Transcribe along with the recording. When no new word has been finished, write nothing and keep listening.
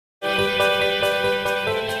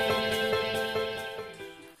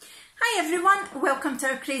welcome to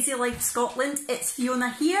our Crazy Life Scotland. It's Fiona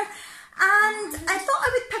here, and I thought I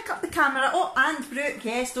would pick up the camera. Oh, and Brooke,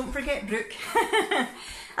 yes, don't forget Brooke. I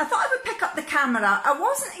thought I would pick up the camera. I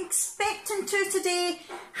wasn't expecting to today,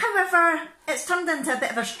 however, it's turned into a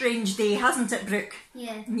bit of a strange day, hasn't it, Brooke?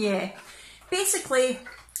 Yeah. Yeah. Basically,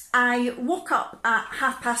 I woke up at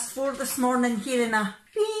 4:30 this morning hearing a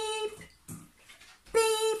beep,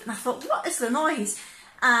 beep, and I thought, what is the noise?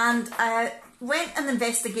 And I went and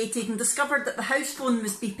investigated and discovered that the house phone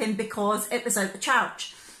was beeping because it was out of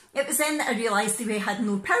charge. It was then that I realised that we had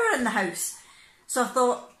no power in the house. So I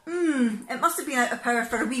thought, it must have been out of power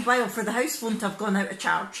for a wee while for the house phone to have gone out of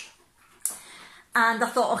charge. And I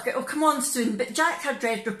thought, okay, it'll come on soon. But Jack had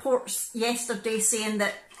read reports yesterday saying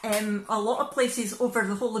that a lot of places over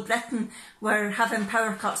the whole of Britain were having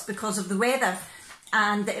power cuts because of the weather,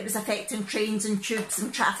 and that it was affecting trains and tubes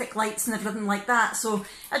and traffic lights and everything like that. So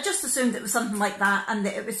I just assumed it was something like that and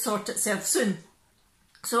that it would sort itself soon.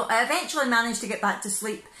 So I eventually managed to get back to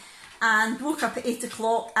sleep and woke up at 8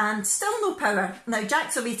 o'clock and still no power. Now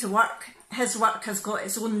Jack's away to work. His work has got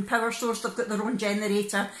its own power source. They've got their own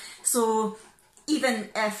generator. So even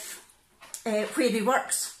if where he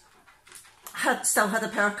works still had a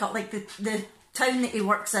power cut, like the town that he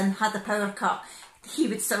works in had a power cut, he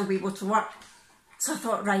would still be able to work. So I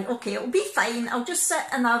thought, right, okay, it'll be fine. I'll just sit,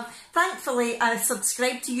 and thankfully I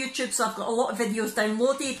subscribed to YouTube, so I've got a lot of videos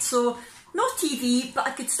downloaded. So no TV, but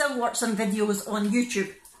I could still watch some videos on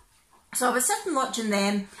YouTube. So I was sitting watching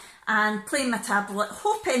them and playing my tablet,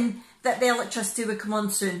 hoping that the electricity would come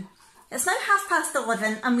on soon. It's now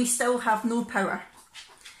 11:30 and we still have no power.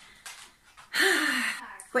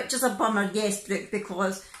 Which is a bummer, yes, Brooke,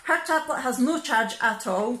 because her tablet has no charge at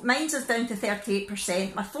all. Mine's is down to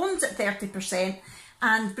 38%, my phone's at 30%,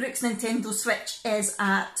 and Brooke's Nintendo Switch is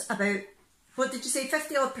at about, what did you say,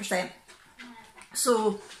 50 odd %.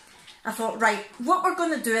 So I thought, right, what we're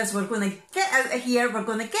going to do is we're going to get out of here, we're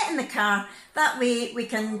going to get in the car, that way we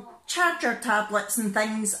can charge our tablets and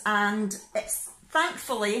things, and it's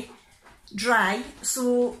thankfully dry,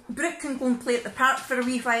 so Brooke can go and play at the park for a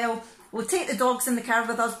wee while. We'll take the dogs in the car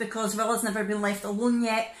with us because Willa's never been left alone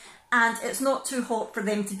yet, and it's not too hot for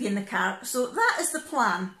them to be in the car. So that is the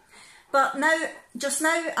plan. But now, just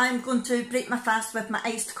now, I'm going to break my fast with my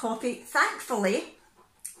iced coffee. Thankfully,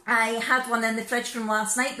 I had one in the fridge from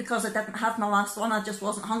last night because I didn't have my last one. I just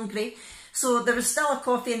wasn't hungry. So there was still a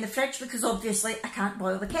coffee in the fridge because obviously I can't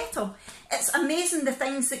boil the kettle. It's amazing the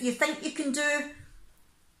things that you think you can do,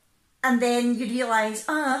 and then you realise,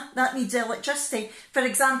 that needs electricity. For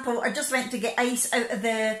example, I just went to get ice out of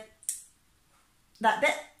the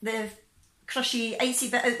crushy, icy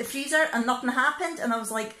bit out the freezer, and nothing happened. And I was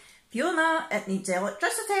like, Fiona, it needs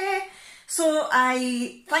electricity. So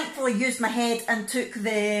I thankfully used my head and took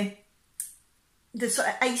the sort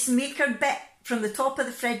of ice maker bit from the top of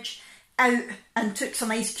the fridge out and took some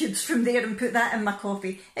ice cubes from there and put that in my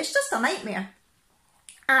coffee. It's just a nightmare.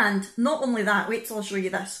 And not only that, wait till I show you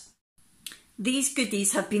this. These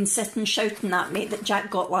goodies have been sitting shouting at me that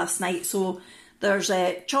Jack got last night. So there's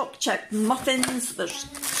choc chip muffins, there's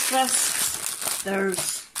crisps,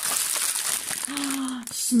 there's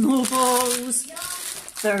snowballs,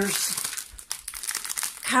 there's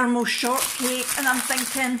caramel shortcake, and I'm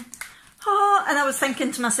thinking, and I was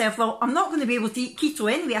thinking to myself, well, I'm not going to be able to eat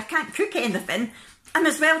keto anyway, I can't cook anything, I'm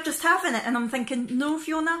as well just having it. And I'm thinking, no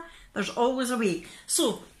Fiona, there's always a way.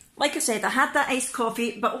 So like I said, I had that iced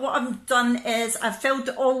coffee, but what I've done is I've filled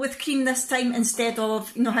it all with cream this time instead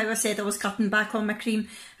of, you know how I said I was cutting back on my cream.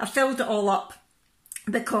 I filled it all up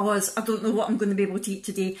because I don't know what I'm going to be able to eat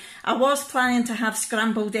today. I was planning to have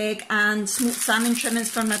scrambled egg and smoked salmon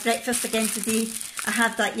trimmings for my breakfast again today. I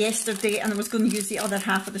had that yesterday and I was going to use the other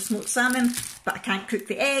half of the smoked salmon, but I can't cook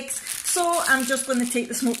the eggs. So I'm just going to take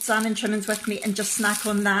the smoked salmon trimmings with me and just snack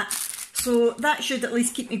on that. So that should at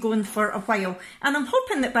least keep me going for a while. And I'm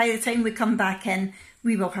hoping that by the time we come back in,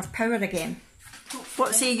 we will have power again. Hopefully.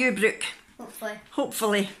 What say you, Brooke? Hopefully.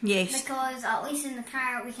 Hopefully, yes. Because at least in the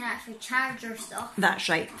car we can actually charge our stuff. That's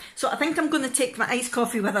right. So I think I'm going to take my iced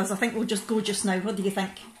coffee with us. I think we'll just go just now. What do you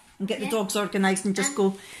think? And get the dogs organised and just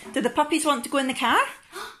go. Do the puppies want to go in the car?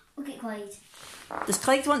 Look at Clyde. Does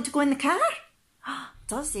Clyde want to go in the car?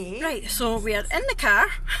 Does he? Right, so we're in the car.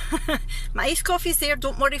 My iced coffee's there,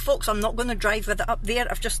 don't worry folks, I'm not going to drive with it up there,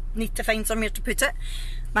 I just need to find somewhere to put it.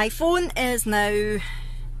 My phone is now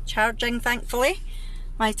charging, thankfully.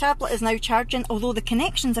 My tablet is now charging, although the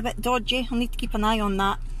connection's a bit dodgy, I'll need to keep an eye on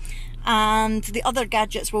that. And the other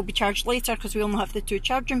gadgets will be charged later because we only have the 2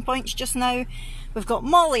 charging points just now. We've got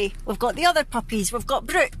Molly, we've got the other puppies, we've got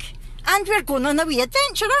Brooke, and we're going on a wee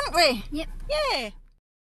adventure, aren't we? Yep. Yeah.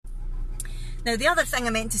 Now the other thing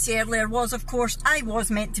I meant to say earlier was, of course, I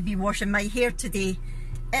was meant to be washing my hair today.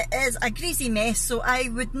 It is a greasy mess, so I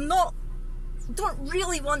don't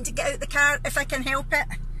really want to get out the car if I can help it.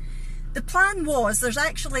 The plan was, there's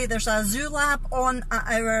a zoo lab on at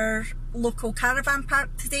our local caravan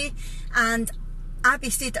park today, and Abby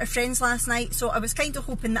stayed at her friend's last night, so I was kind of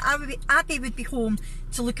hoping that Abby would be home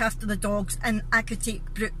to look after the dogs and I could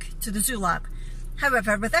take Brooke to the zoo lab.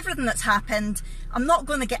 However, with everything that's happened, I'm not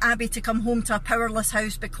going to get Abby to come home to a powerless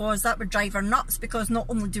house, because that would drive her nuts, because not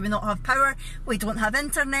only do we not have power, we don't have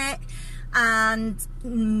internet, and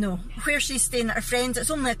no, where she's staying at her friend's,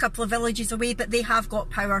 it's only a couple of villages away, but they have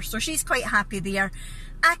got power, so she's quite happy there.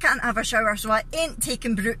 I can't have a shower, so I ain't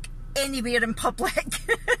taking Brooke anywhere in public.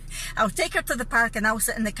 I'll take her to the park and I'll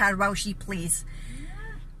sit in the car while she plays.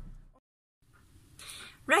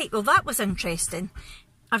 Right, well that was interesting.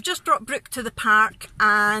 I've just brought Brooke to the park,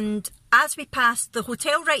 and as we passed, the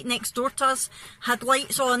hotel right next door to us had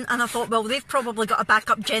lights on, and I thought, well, they've probably got a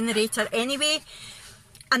backup generator anyway.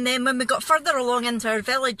 And then when we got further along into our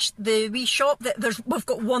village, the wee shop, we've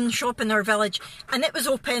got one shop in our village, and it was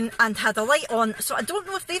open and had a light on. So I don't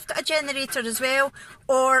know if they've got a generator as well,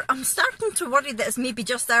 or I'm starting to worry that it's maybe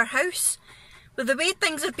just our house. With the way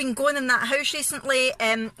things have been going in that house recently,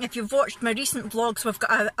 if you've watched my recent vlogs, we've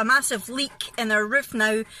got a massive leak in our roof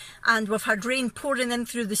now, and we've had rain pouring in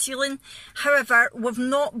through the ceiling. However, we've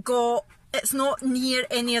not got, it's not near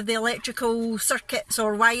any of the electrical circuits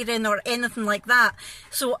or wiring or anything like that.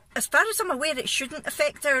 So as far as I'm aware, it shouldn't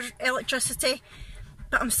affect our electricity.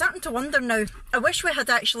 But I'm starting to wonder now. I wish we had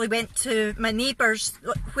actually went to my neighbours.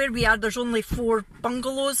 Where we are, there's only 4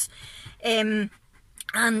 bungalows. And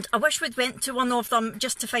I wish we'd went to one of them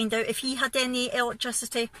just to find out if he had any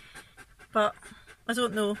electricity. But I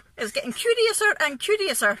don't know. It's getting curiouser and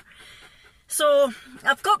curiouser. So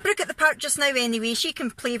I've got Brooke at the park just now anyway. She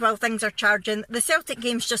can play while things are charging. The Celtic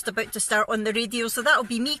game's just about to start on the radio, so that'll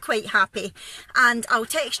be me quite happy. And I'll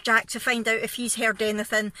text Jack to find out if he's heard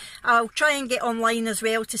anything. I'll try and get online as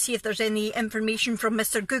well to see if there's any information from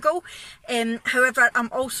Mr. Google. However, I'm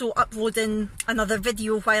also uploading another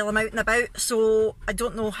video while I'm out and about, so I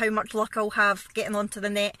don't know how much luck I'll have getting onto the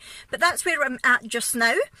net. But that's where I'm at just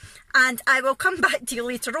now, and I will come back to you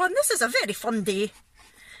later on. This is a very fun day.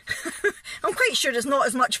 I'm quite sure it's not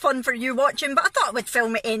as much fun for you watching, but I thought I would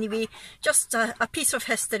film it anyway, just a piece of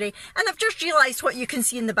history. And I've just realised what you can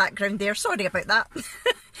see in the background there, sorry about that.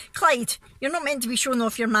 Clyde, you're not meant to be showing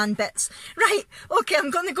off your man bits. Right, okay, I'm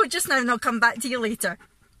going to go just now and I'll come back to you later.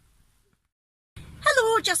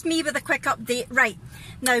 Hello, just me with a quick update. Right,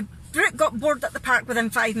 now Brooke got bored at the park within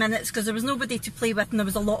 5 minutes because there was nobody to play with and there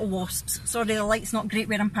was a lot of wasps. Sorry, the light's not great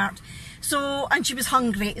where I'm parked. So, and she was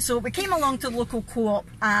hungry, so we came along to the local co-op,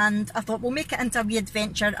 and I thought we'll make it into a wee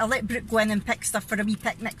adventure. I let Brooke go in and pick stuff for a wee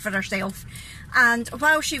picnic for herself. And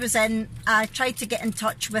while she was in, I tried to get in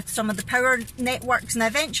touch with some of the power networks, and I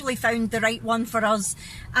eventually found the right one for us.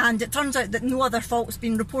 And it turns out that no other fault's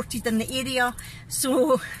been reported in the area,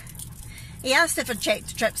 so he asked if I'd checked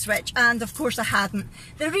the trip switch, and of course I hadn't.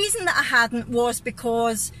 The reason that I hadn't was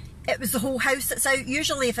because it was the whole house that's out.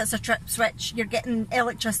 Usually if it's a trip switch, you're getting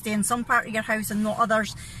electricity in some part of your house and not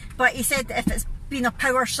others. But he said that if it's been a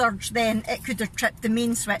power surge, then it could have tripped the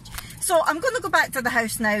main switch. So I'm going to go back to the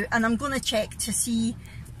house now and I'm going to check to see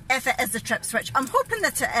if it is the trip switch. I'm hoping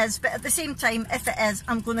that it is, but at the same time, if it is,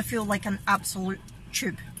 I'm going to feel like an absolute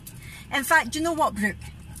tube. In fact, do you know what, Brooke?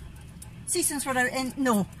 See, since we're out in...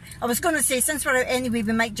 No, I was going to say, since we're out anyway,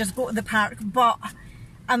 we might just go to the park, but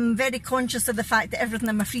I'm very conscious of the fact that everything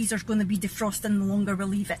in my freezer is going to be defrosting the longer we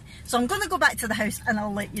leave it. So I'm going to go back to the house and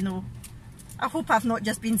I'll let you know. I hope I've not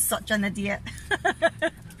just been such an idiot.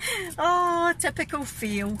 Oh, typical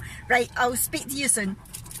fail. Right, I'll speak to you soon.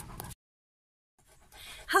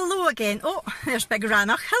 Hello again. Oh, there's big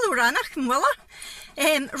Ranach. Hello Ranach and Willa.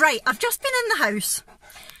 Right, I've just been in the house.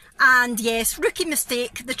 And yes, rookie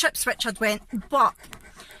mistake, the trip switch had went, but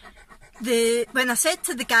when I said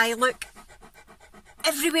to the guy, look,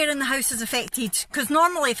 everywhere in the house is affected, because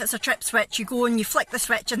normally if it's a trip switch, you go and you flick the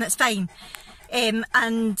switch and it's fine.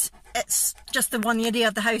 And it's just the one area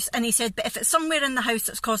of the house. And he said, but if it's somewhere in the house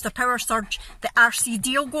that's caused a power surge, the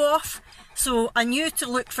RCD will go off. So I knew to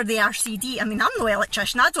look for the RCD. I mean, I'm no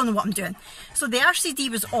electrician, I don't know what I'm doing. So the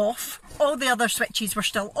RCD was off, all the other switches were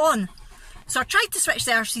still on. So I tried to switch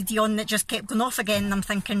the RCD on and it just kept going off again, and I'm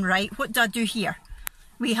thinking, right, what do I do here?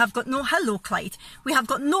 We have got no... Hello, Clyde. We have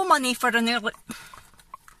got no money for an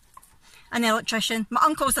electrician. My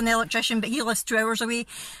uncle's an electrician, but he lives 2 hours away.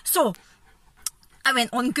 So I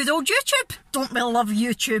went on good old YouTube. Don't we love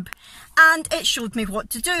YouTube? And it showed me what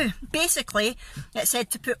to do. Basically, it said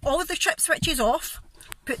to put all the trip switches off,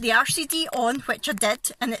 put the RCD on, which I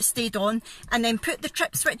did, and it stayed on, and then put the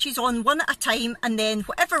trip switches on one at a time, and then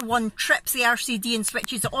whatever one trips the RCD and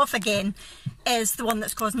switches it off again is the one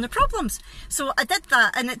that's causing the problems. So I did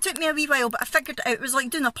that, and it took me a wee while, but I figured it out. It was like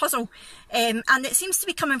doing a puzzle, and it seems to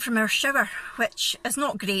be coming from our shower, which is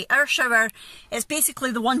not great. Our shower is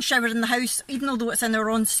basically the one shower in the house, even though it's in our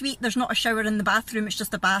ensuite. There's not a shower in the bathroom, it's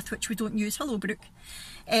just a bath, which we don't use. Hello, Brooke.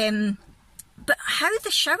 But how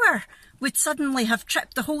the shower would suddenly have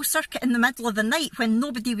tripped the whole circuit in the middle of the night when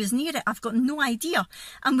nobody was near it, I've got no idea.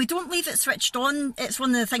 And we don't leave it switched on. It's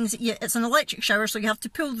one of the things that it's an electric shower, so you have to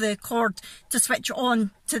pull the cord to switch it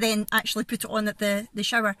on to then actually put it on at the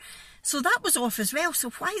shower. So that was off as well.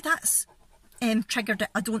 So why that's triggered it,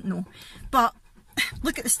 I don't know. But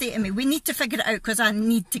look at the state of me. We need to figure it out because I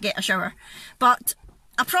need to get a shower. But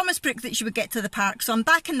I promised Brooke that she would get to the park, so I'm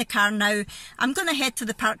back in the car now. I'm going to head to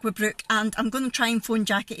the park with Brooke, and I'm going to try and phone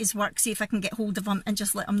Jack at his work, see if I can get hold of him and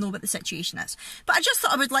just let him know what the situation is. But I just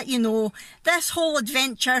thought I would let you know, this whole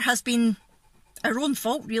adventure has been our own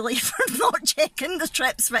fault really for not checking the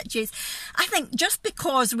trip switches. I think just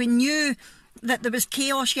because we knew that there was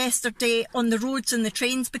chaos yesterday on the roads and the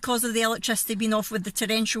trains because of the electricity being off with the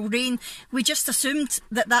torrential rain, we just assumed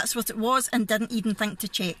that that's what it was and didn't even think to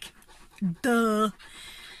check. Duh.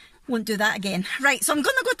 Won't do that again. Right, so I'm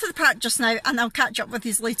going to go to the park just now, and I'll catch up with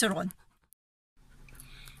you later on.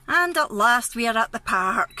 And at last we are at the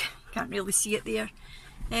park. Can't really see it there.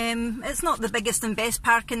 It's not the biggest and best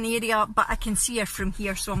park in the area, but I can see her from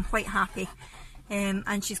here, so I'm quite happy.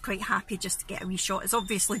 And she's quite happy just to get a wee shot. It's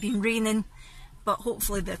obviously been raining, but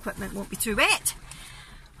hopefully the equipment won't be too wet.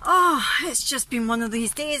 Oh, it's just been one of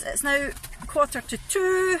these days. It's now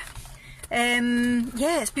 1:45.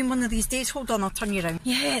 Yeah, it's been one of these days. Hold on, I'll turn you around.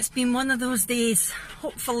 Yeah, it's been one of those days.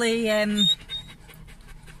 Hopefully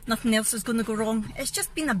nothing else is going to go wrong. It's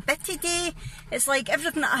just been a bitty day. It's like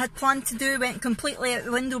everything that I had planned to do went completely out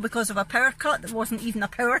the window because of a power cut that wasn't even a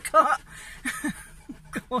power cut.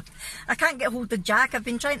 God, I can't get hold of Jack. I've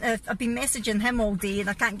been messaging him all day and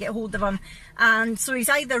I can't get hold of him. And so he's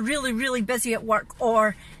either really, really busy at work,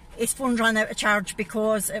 or his phone ran out of charge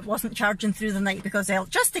because it wasn't charging through the night because the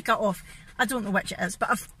electricity cut off. I don't know which it is, but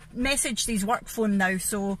I've messaged his work phone now,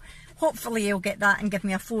 so hopefully he'll get that and give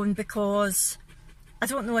me a phone, because I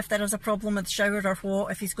don't know if there is a problem with the shower or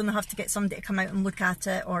what, if he's going to have to get somebody to come out and look at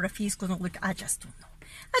it, or if he's going to look. I just don't know.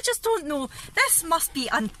 I just don't know. This must be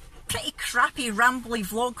a pretty crappy, rambly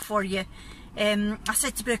vlog for you. I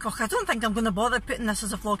said to Brooke, I don't think I'm going to bother putting this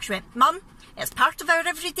as a vlog. She went, Mum, it's part of our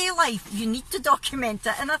everyday life. You need to document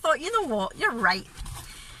it. And I thought, you know what, you're right.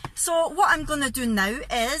 So what I'm going to do now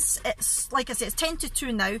is, it's like I said, it's 10 to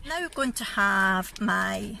 2 now. Now I'm going to have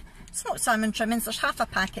my smoked salmon trimmings. There's half a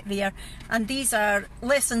packet there, and these are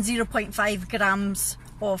less than 0.5 grams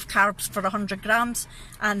of carbs for 100 grams,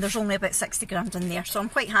 and there's only about 60 grams in there, so I'm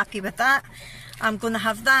quite happy with that. I'm going to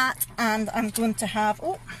have that, and I'm going to have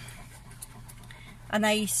a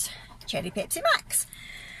nice cherry Pepsi Max.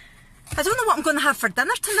 I don't know what I'm going to have for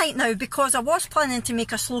dinner tonight now, because I was planning to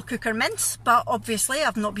make a slow cooker mince, but obviously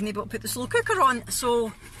I've not been able to put the slow cooker on,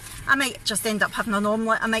 so I might just end up having an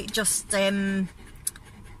omelette. I might just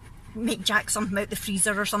make Jack something out the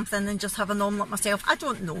freezer or something and just have an omelette myself. I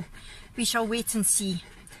don't know. We shall wait and see.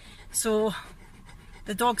 So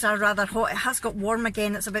the dogs are rather hot. It has got warm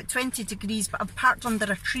again. It's about 20 degrees, but I'm parked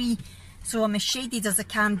under a tree, so I'm as shaded as I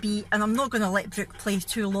can be, and I'm not going to let Brooke play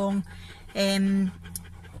too long.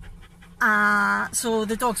 So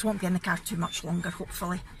the dogs won't be in the car too much longer,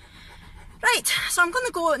 hopefully. Right, so I'm going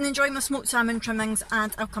to go out and enjoy my smoked salmon trimmings,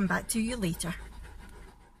 and I'll come back to you later.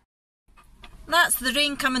 That's the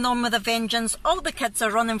rain coming on with a vengeance. All the kids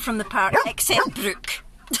are running from the park except Brooke.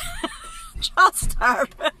 Just her.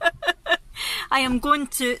 I am going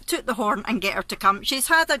to toot the horn and get her to come. She's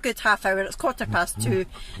had a good half hour. It's 2:15,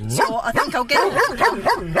 so I think I'll get her.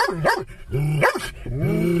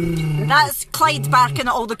 That's Clyde barking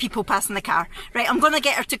at all the people passing the car. Right, I'm going to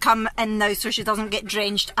get her to come in now so she doesn't get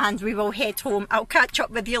drenched, and we will head home. I'll catch up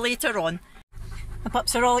with you later on. The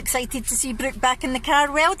pups are all excited to see Brooke back in the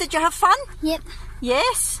car. Well, did you have fun? Yep.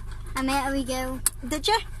 Yes? I met a wee girl. Did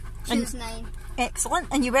you? She was 9. Excellent.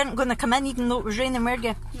 And you weren't going to come in even though it was raining, were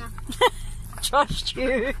you? No. Trust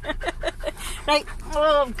you. Right.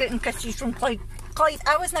 Oh, I'm getting kisses from Clyde. Clyde,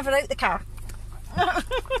 I was never out the car.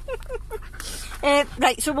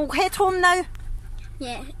 Right, so we'll head home now.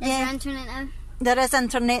 Yeah. Is there internet now? There is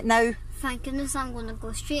internet now. Thank goodness. I'm going to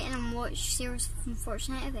go straight in and watch Series of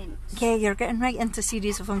Unfortunate Events. Yeah, you're getting right into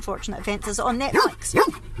Series of Unfortunate Events. Is it on Netflix?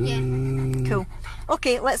 Yeah. Cool.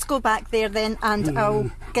 Okay, let's go back there then, and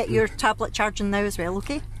I'll get your tablet charging now as well,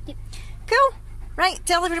 okay? Yep. Cool. Right,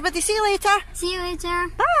 tell everybody, see you later. See you later.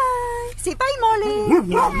 Bye. Say bye, Molly.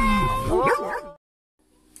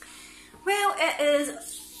 Well, it is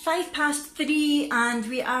 3:05 and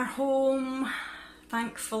we are home,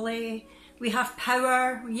 thankfully. We have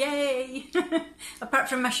power, yay! Apart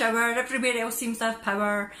from my shower, everywhere else seems to have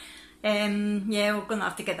power. Yeah, we're going to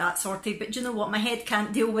have to get that sorted, but do you know what, my head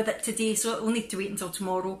can't deal with it today, so it'll need to wait until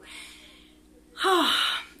tomorrow.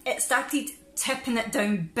 It started tipping it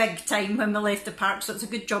down big time when we left the park, so it's a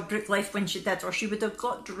good job Brooke left when she did, or she would have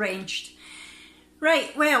got drenched.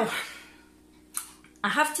 Right, well, I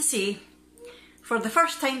have to say, for the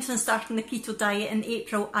first time since starting the keto diet in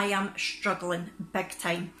April, I am struggling big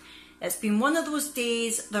time. It's been one of those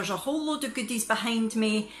days, there's a whole load of goodies behind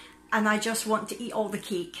me and I just want to eat all the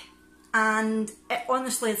cake. And it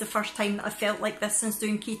honestly is the first time that I felt like this since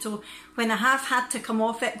doing keto. When I have had to come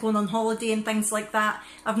off it, going on holiday and things like that,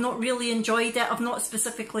 I've not really enjoyed it. I've not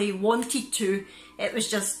specifically wanted to. It was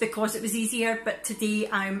just because it was easier, but today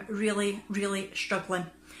I'm really, really struggling.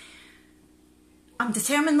 I'm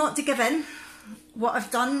determined not to give in. What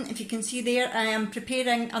I've done, if you can see there, I am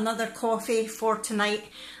preparing another coffee for tonight.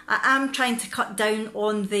 I am trying to cut down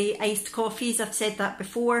on the iced coffees, I've said that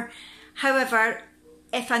before. However,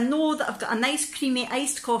 if I know that I've got a nice creamy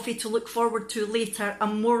iced coffee to look forward to later,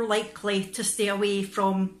 I'm more likely to stay away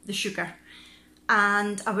from the sugar.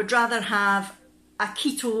 And I would rather have a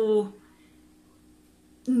keto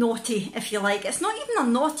naughty, if you like. It's not even a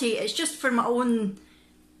naughty, it's just for my own,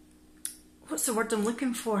 what's the word I'm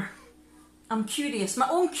looking for? I'm curious, my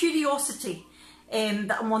own curiosity,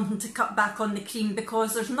 that I'm wanting to cut back on the cream,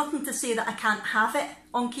 because there's nothing to say that I can't have it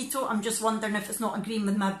on keto. I'm just wondering if it's not agreeing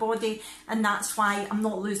with my body, and that's why I'm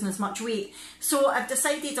not losing as much weight. So I've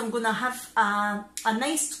decided I'm going to have a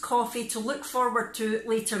nice coffee to look forward to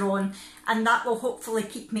later on, and that will hopefully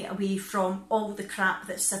keep me away from all the crap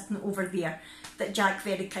that's sitting over there that Jack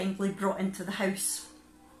very kindly brought into the house.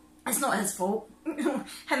 It's not his fault. Him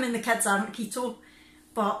and the kids aren't keto,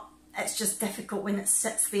 but it's just difficult when it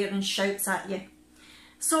sits there and shouts at you.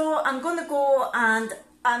 So I'm going to go, and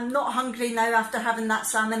I'm not hungry now after having that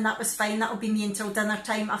salmon. That was fine, that'll be me until dinner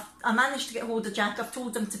time. I managed to get hold of Jack. I've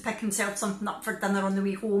told him to pick himself something up for dinner on the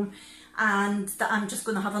way home, and that I'm just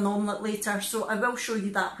going to have an omelette later, so I will show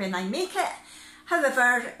you that when I make it.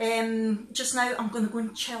 However, just now I'm going to go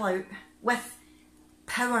and chill out with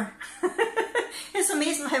power. It's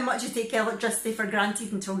amazing how much you take electricity for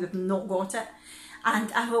granted until you've not got it.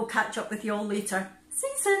 And I will catch up with you all later. See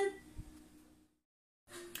you soon.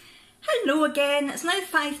 Hello again, it's now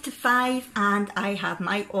 5:05 and I have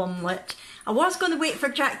my omelette. I was going to wait for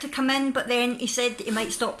Jack to come in, but then he said that he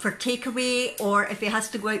might stop for takeaway, or if he has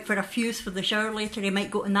to go out for a fuse for the shower later, he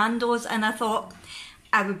might go to Nando's, and I thought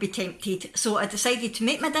I would be tempted. So I decided to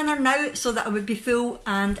make my dinner now so that I would be full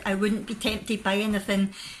and I wouldn't be tempted by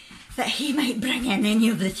anything that he might bring in, any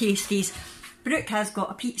of the tasties. Brooke has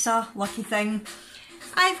got a pizza, lucky thing.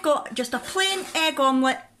 I've got just a plain egg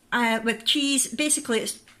omelette with cheese. Basically,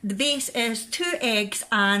 the base is 2 eggs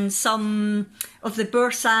and some of the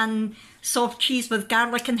Boursin soft cheese with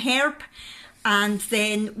garlic and herb. And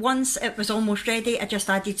then once it was almost ready, I just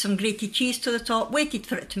added some grated cheese to the top, waited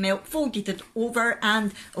for it to melt, folded it over,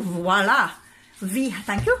 and voila!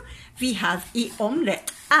 Thank you. We have an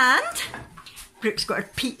omelette. And Brooke's got her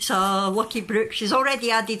pizza, lucky Brooke. She's already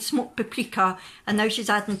added smoked paprika and now she's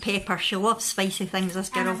adding pepper. She loves spicy things, this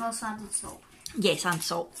girl. And I've also added salt. Yes, and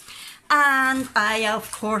salt. And I,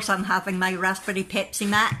 of course, I'm having my raspberry Pepsi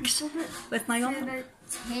Max with my omelette. About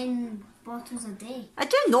 10 bottles a day. I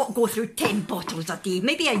do not go through 10 bottles a day.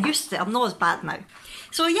 Maybe I used to. I'm not as bad now.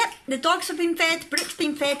 So, yep, the dogs have been fed, Brooke's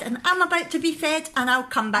been fed, and I'm about to be fed, and I'll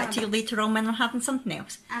come back to you later on when I'm having something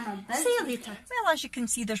else. See you later. Well, as you can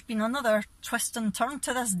see, there's been another twist and turn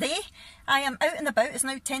to this day. I am out and about. It's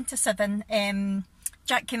now 10 to 7.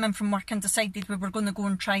 Jack came in from work and decided we were going to go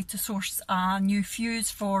and try to source a new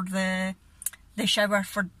fuse for the shower,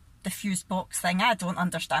 for the fuse box thing. I don't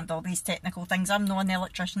understand all these technical things. I'm not an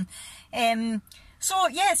electrician. So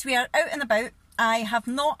yes, we are out and about. I have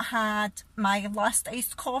not had my last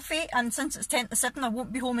iced coffee, and since it's 10 to 7 I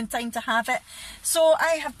won't be home in time to have it. So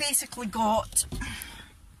I have basically got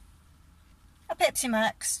a Pepsi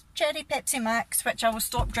Max, cherry Pepsi Max, which I will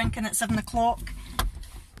stop drinking at 7 o'clock.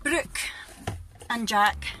 Brooke and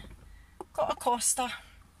Jack got a Costa.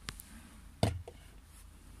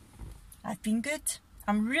 I've been good.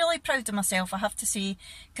 I'm really proud of myself, I have to say,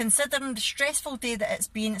 considering the stressful day that it's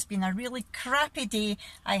been a really crappy day.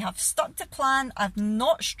 I have stuck to plan, I've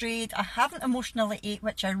not strayed, I haven't emotionally ate,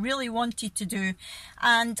 which I really wanted to do,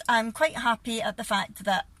 and I'm quite happy at the fact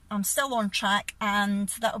that I'm still on track, and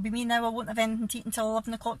that'll be me now. I won't have anything to eat until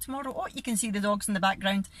 11 o'clock tomorrow. Oh, you can see the dogs in the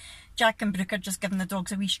background. Jack and Brooke are just giving the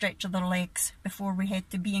dogs a wee stretch of their legs before we head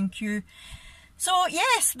to B&Q. So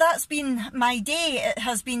yes, that's been my day. It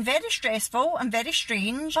has been very stressful and very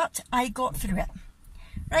strange, but I got through it.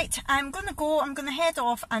 Right, I'm going to go, I'm going to head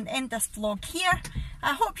off and end this vlog here.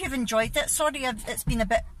 I hope you've enjoyed it. Sorry it's been a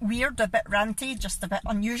bit weird, a bit ranty, just a bit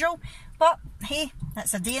unusual. But hey,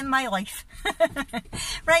 it's a day in my life.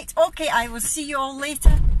 Right, okay, I will see you all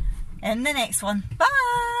later in the next one.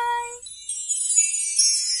 Bye!